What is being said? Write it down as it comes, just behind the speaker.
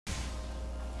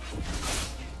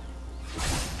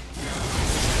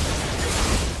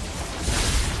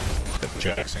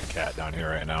Jackson cat down here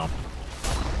right now.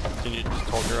 Did you just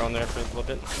hold your own there for a little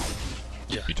bit?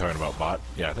 Yeah. You talking about bot?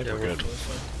 Yeah, I think we're good. Totally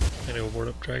fine. Can I go board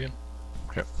up dragon?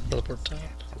 Yep. Teleport top.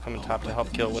 I'm coming top to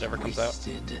help kill whatever comes out.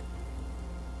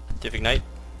 Div ignite.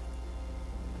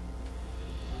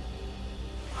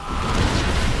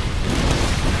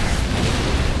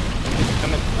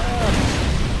 Coming.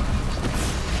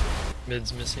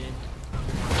 Mid's missing.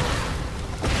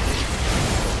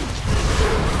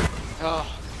 Oh,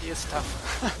 he is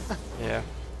tough. Yeah.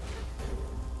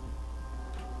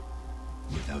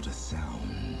 Without a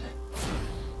sound.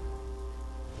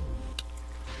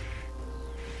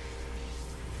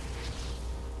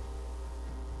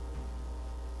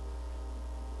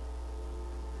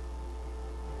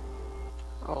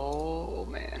 Oh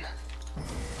man.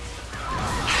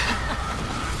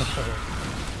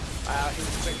 Wow, he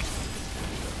was quick.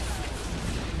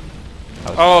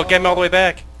 Oh, get him all the way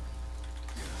back.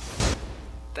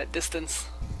 That distance.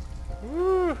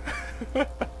 Woo.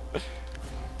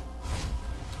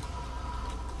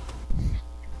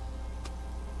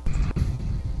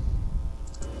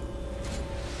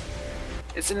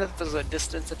 Isn't it there's a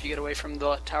distance if you get away from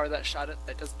the tower that shot it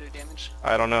that doesn't do damage?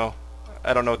 I don't know.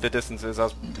 I don't know what the distance is. I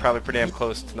was probably pretty damn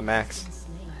close to the max.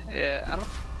 Yeah, I don't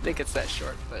think it's that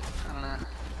short, but I don't know.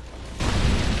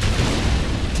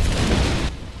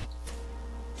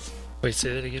 Wait,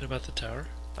 say that again about the tower?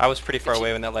 I was pretty far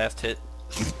away when that last hit.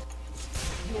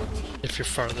 If you're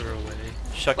farther away.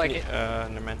 Shuck Like me. it-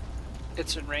 Never mind.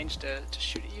 It's in range to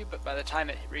shoot at you, but by the time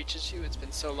it reaches you, it's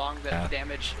been so long that the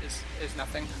damage is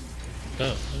nothing.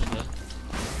 Oh, look at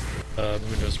that.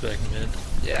 Windows back mid.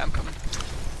 Yeah, I'm coming.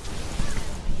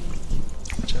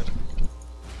 Chat.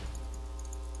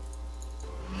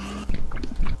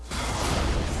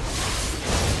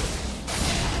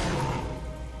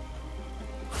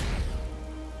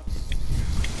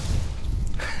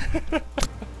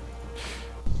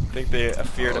 I think they are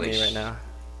feared of Holy me right now.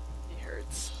 He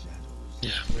hurts.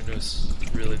 Yeah, Windows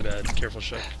really bad. Careful,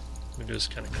 Shuck. Windows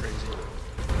kind of crazy.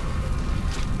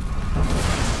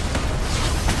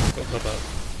 Go up.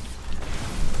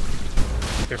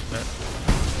 Careful, Matt.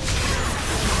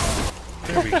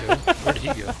 There we go. Where did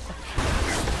he go?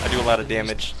 I do a lot of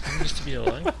damage. He used to be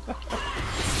alive.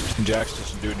 Jax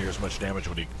doesn't do near as much damage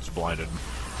when he's blinded.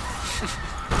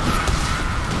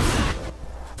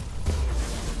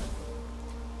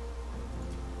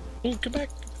 Oh, come back.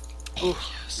 Ooh,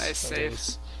 Yes, nice that save.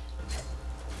 was-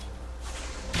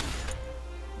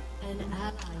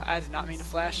 I did not mean to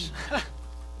flash.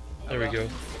 There we go.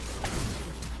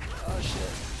 Oh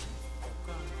shit.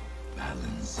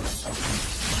 Balance.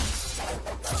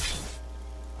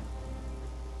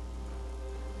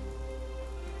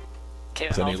 Okay,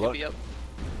 Is any I'll luck? be up.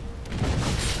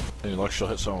 Any luck she'll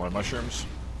hit some of my mushrooms?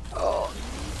 Oh.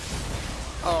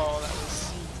 Oh, that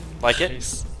was Like it?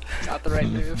 Nice. not the right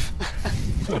move.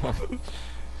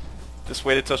 Just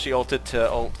waited till she ulted to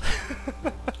ult.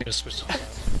 I'm gonna switch to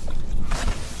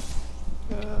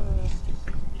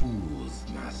Fools,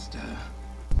 master.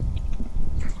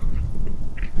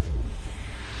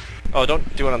 Oh,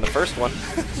 don't do it on the first one.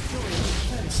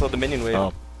 Slow the minion wave.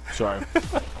 Oh, sorry.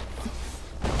 I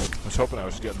was hoping I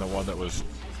was getting the one that was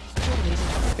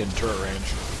in turret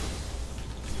range.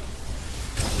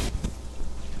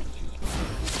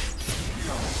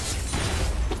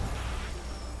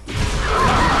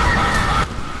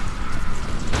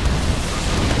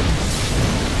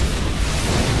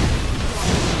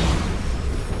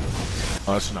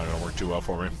 Oh, that's not gonna work too well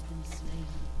for me.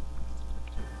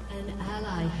 An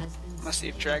ally has been Must see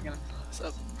if Dragon is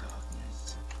up.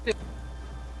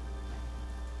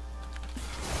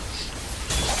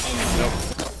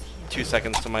 Nope. 2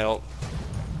 seconds to my ult.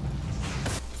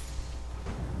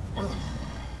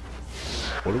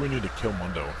 What do we need to kill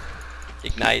Mundo?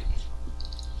 Ignite.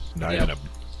 Knight Yep. and a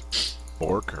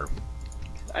Bork or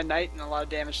A knight and a lot of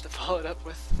damage to follow it up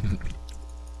with.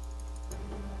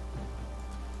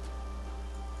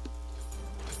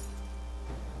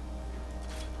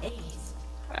 ace.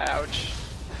 Ouch.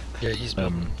 Yeah, he's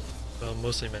well,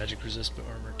 mostly magic resist, but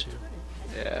armor too.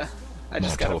 Yeah. I I'll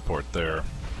just got teleport there.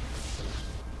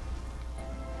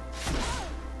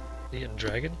 You getting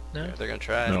dragon now? They're gonna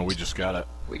try. No, we just got it.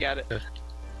 We got it. Okay.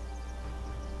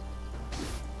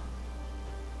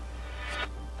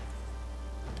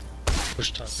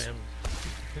 Push top am.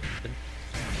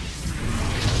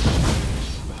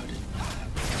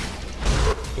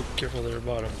 Oh, careful there,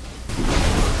 bottom.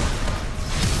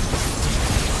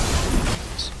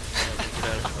 Get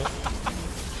out of it. Oh.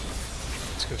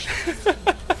 Let's go.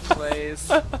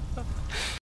 Plays.